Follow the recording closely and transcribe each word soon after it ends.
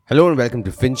Hello and welcome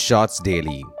to FinShots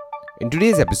Daily. In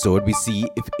today's episode, we see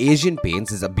if Asian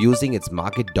Paints is abusing its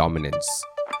market dominance.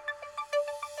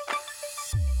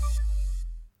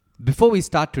 Before we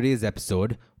start today's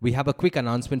episode, we have a quick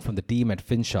announcement from the team at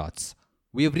FinShots.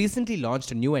 We have recently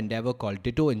launched a new endeavor called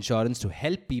Ditto Insurance to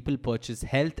help people purchase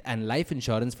health and life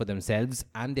insurance for themselves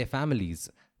and their families.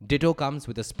 Ditto comes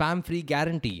with a spam-free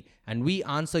guarantee, and we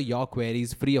answer your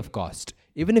queries free of cost,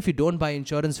 even if you don't buy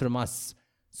insurance from us.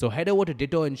 So head over to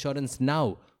Ditto Insurance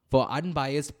now for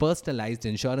unbiased, personalized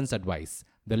insurance advice.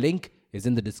 The link is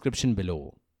in the description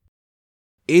below.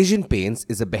 Asian Paints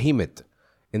is a behemoth.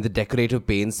 In the decorative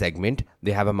paint segment,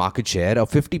 they have a market share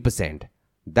of 50%.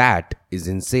 That is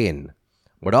insane.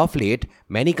 But of late,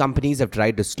 many companies have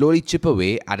tried to slowly chip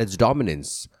away at its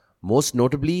dominance. Most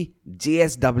notably,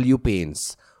 JSW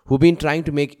Paints, who've been trying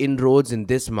to make inroads in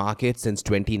this market since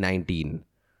 2019.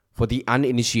 For the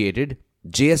uninitiated,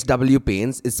 JSW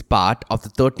Paints is part of the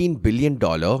 $13 billion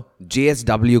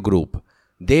JSW Group.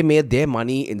 They made their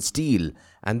money in steel,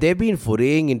 and they've been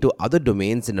foraying into other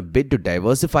domains in a bid to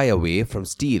diversify away from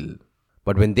steel.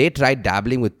 But when they tried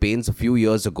dabbling with paints a few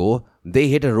years ago, they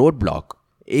hit a roadblock: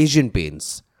 Asian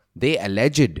Paints. They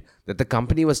alleged that the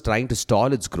company was trying to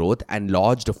stall its growth and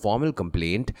lodged a formal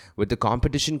complaint with the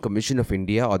Competition Commission of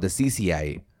India, or the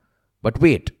CCI. But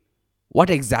wait,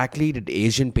 what exactly did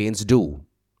Asian Paints do?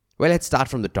 Well, let's start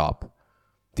from the top.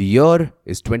 The year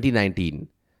is 2019.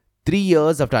 3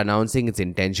 years after announcing its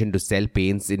intention to sell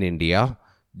paints in India,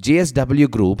 JSW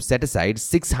Group set aside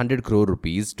 600 crore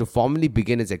rupees to formally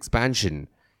begin its expansion.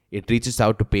 It reaches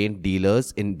out to paint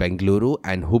dealers in Bengaluru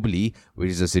and Hubli, which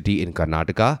is a city in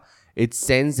Karnataka. It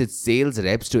sends its sales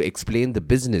reps to explain the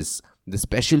business, the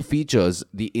special features,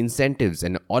 the incentives,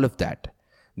 and all of that.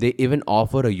 They even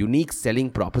offer a unique selling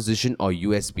proposition, or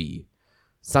USP.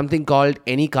 Something called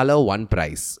any color, one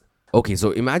price. Okay, so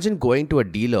imagine going to a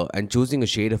dealer and choosing a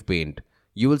shade of paint.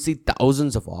 You will see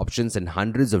thousands of options and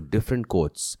hundreds of different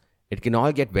quotes. It can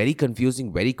all get very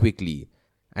confusing very quickly.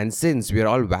 And since we are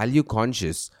all value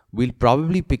conscious, we'll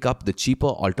probably pick up the cheaper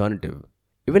alternative,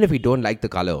 even if we don't like the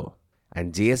color.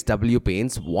 And JSW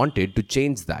Paints wanted to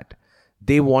change that.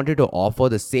 They wanted to offer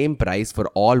the same price for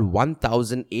all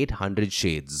 1,800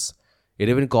 shades. It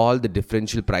even called the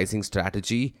differential pricing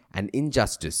strategy an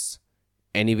injustice.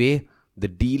 Anyway, the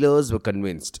dealers were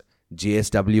convinced.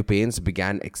 JSW Paints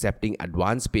began accepting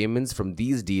advance payments from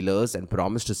these dealers and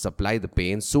promised to supply the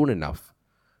paint soon enough.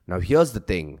 Now here's the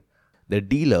thing. The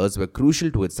dealers were crucial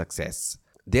to its success.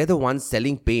 They're the ones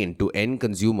selling paint to end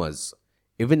consumers.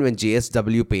 Even when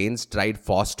JSW Paints tried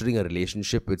fostering a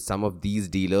relationship with some of these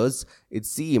dealers, it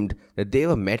seemed that they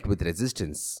were met with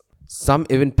resistance. Some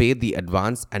even paid the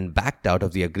advance and backed out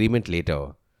of the agreement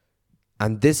later.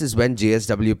 And this is when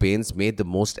JSW Paints made the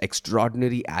most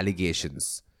extraordinary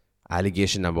allegations.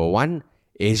 Allegation number 1,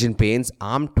 Asian Paints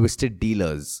arm-twisted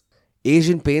dealers.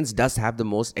 Asian Paints does have the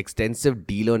most extensive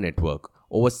dealer network,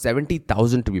 over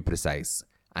 70,000 to be precise.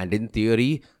 And in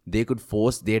theory, they could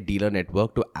force their dealer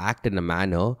network to act in a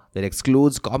manner that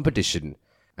excludes competition.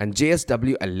 And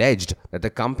JSW alleged that the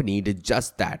company did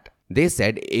just that. They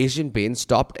said Asian Paints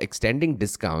stopped extending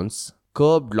discounts,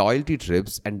 curbed loyalty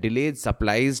trips, and delayed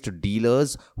supplies to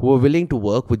dealers who were willing to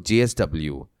work with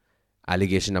JSW.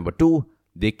 Allegation number 2,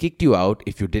 they kicked you out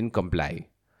if you didn't comply.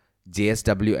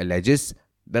 JSW alleges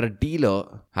that a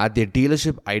dealer had their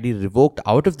dealership ID revoked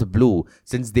out of the blue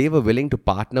since they were willing to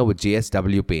partner with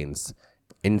JSW Paints.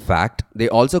 In fact, they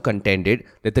also contended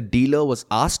that the dealer was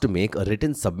asked to make a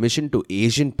written submission to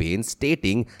Asian Paints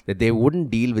stating that they wouldn't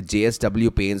deal with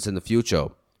JSW Paints in the future.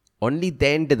 Only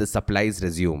then did the supplies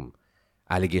resume.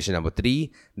 Allegation number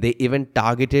 3, they even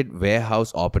targeted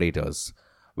warehouse operators.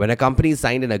 When a company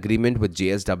signed an agreement with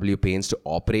JSW Paints to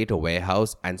operate a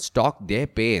warehouse and stock their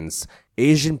paints,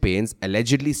 Asian Paints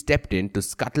allegedly stepped in to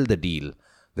scuttle the deal.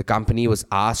 The company was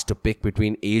asked to pick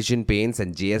between Asian Paints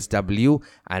and JSW,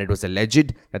 and it was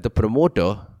alleged that the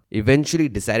promoter eventually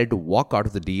decided to walk out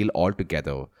of the deal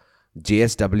altogether.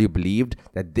 JSW believed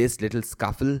that this little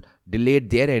scuffle delayed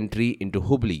their entry into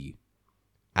Hubli.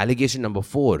 Allegation number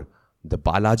 4, the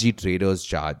Balaji Traders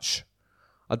charge.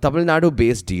 A Tamil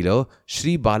Nadu-based dealer,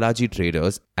 Sri Balaji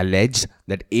Traders, alleged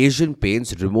that Asian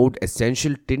Paints removed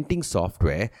essential tinting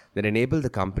software that enabled the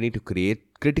company to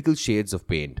create critical shades of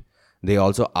paint. They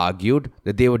also argued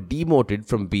that they were demoted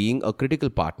from being a critical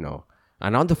partner.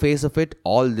 And on the face of it,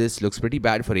 all this looks pretty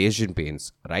bad for Asian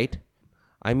Paints, right?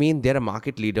 I mean, they're a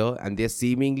market leader and they're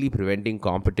seemingly preventing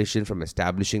competition from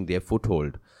establishing their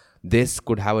foothold. This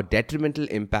could have a detrimental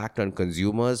impact on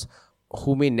consumers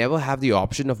who may never have the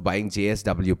option of buying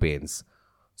JSW Paints.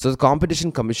 So the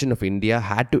Competition Commission of India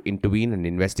had to intervene and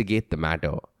investigate the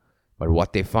matter. But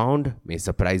what they found may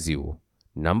surprise you.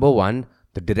 Number 1,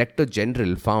 the Director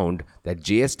General found that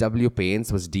JSW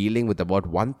Paints was dealing with about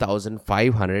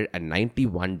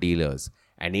 1,591 dealers,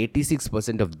 and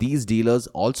 86% of these dealers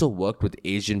also worked with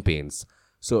Asian Paints.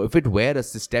 So if it were a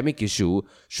systemic issue,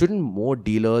 shouldn't more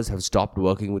dealers have stopped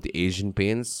working with Asian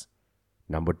Paints?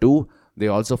 Number 2, they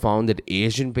also found that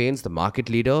Asian Paints, the market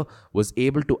leader, was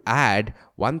able to add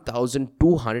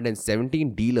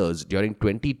 1,217 dealers during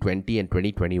 2020 and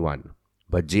 2021.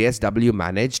 But JSW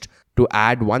managed to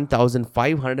add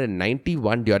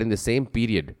 1,591 during the same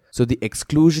period. So the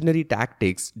exclusionary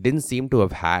tactics didn't seem to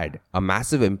have had a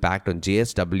massive impact on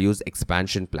JSW's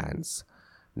expansion plans.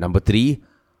 Number 3,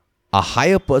 a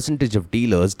higher percentage of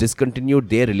dealers discontinued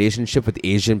their relationship with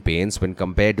Asian Paints when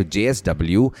compared to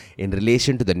JSW in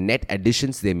relation to the net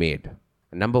additions they made.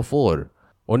 Number 4,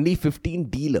 only 15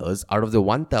 dealers out of the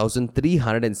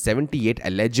 1,378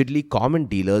 allegedly common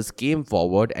dealers came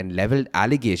forward and leveled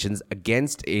allegations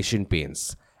against Asian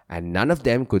Paints, and none of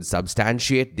them could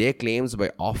substantiate their claims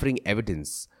by offering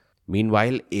evidence.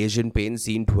 Meanwhile, Asian Paints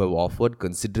seem to have offered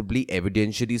considerably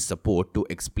evidentiary support to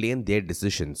explain their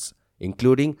decisions,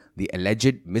 including the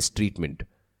alleged mistreatment.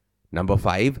 Number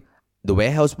 5, the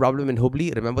warehouse problem in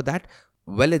Hubli, remember that?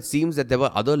 Well, it seems that there were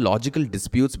other logical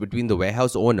disputes between the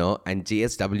warehouse owner and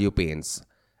JSW Paints.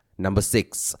 Number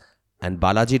 6, and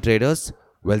Balaji Traders?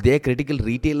 Well, their critical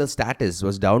retailer status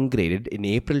was downgraded in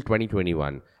April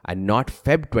 2021 and not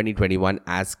Feb 2021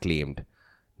 as claimed.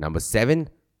 Number 7,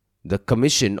 the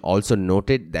commission also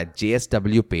noted that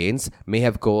JSW Paints may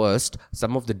have coerced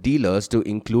some of the dealers to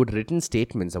include written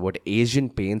statements about Asian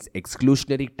Paints'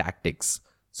 exclusionary tactics.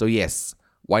 So yes,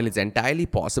 while it's entirely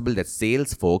possible that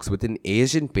sales folks within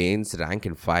Asian Paints' rank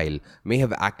and file may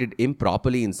have acted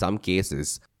improperly in some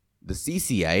cases, the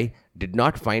CCI did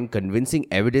not find convincing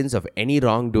evidence of any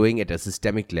wrongdoing at a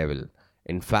systemic level.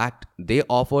 In fact, they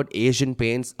offered Asian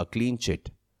Paints a clean chit.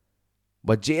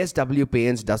 But JSW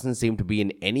Paints doesn't seem to be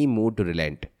in any mood to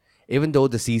relent. Even though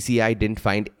the CCI didn't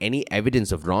find any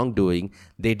evidence of wrongdoing,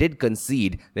 they did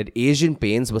concede that Asian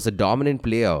Paints was a dominant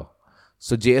player.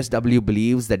 So JSW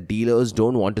believes that dealers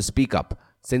don't want to speak up,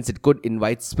 since it could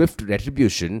invite swift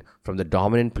retribution from the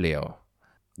dominant player.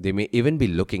 They may even be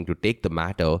looking to take the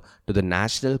matter to the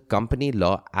National Company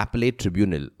Law Appellate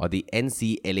Tribunal, or the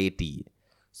NCLAT.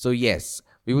 So yes,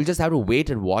 we will just have to wait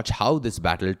and watch how this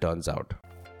battle turns out.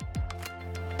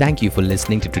 Thank you for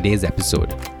listening to today's episode.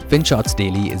 FinShots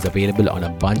Daily is available on a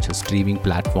bunch of streaming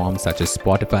platforms such as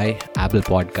Spotify, Apple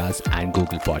Podcasts, and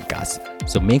Google Podcasts.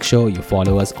 So make sure you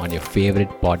follow us on your favorite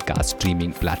podcast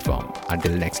streaming platform.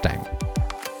 Until next time.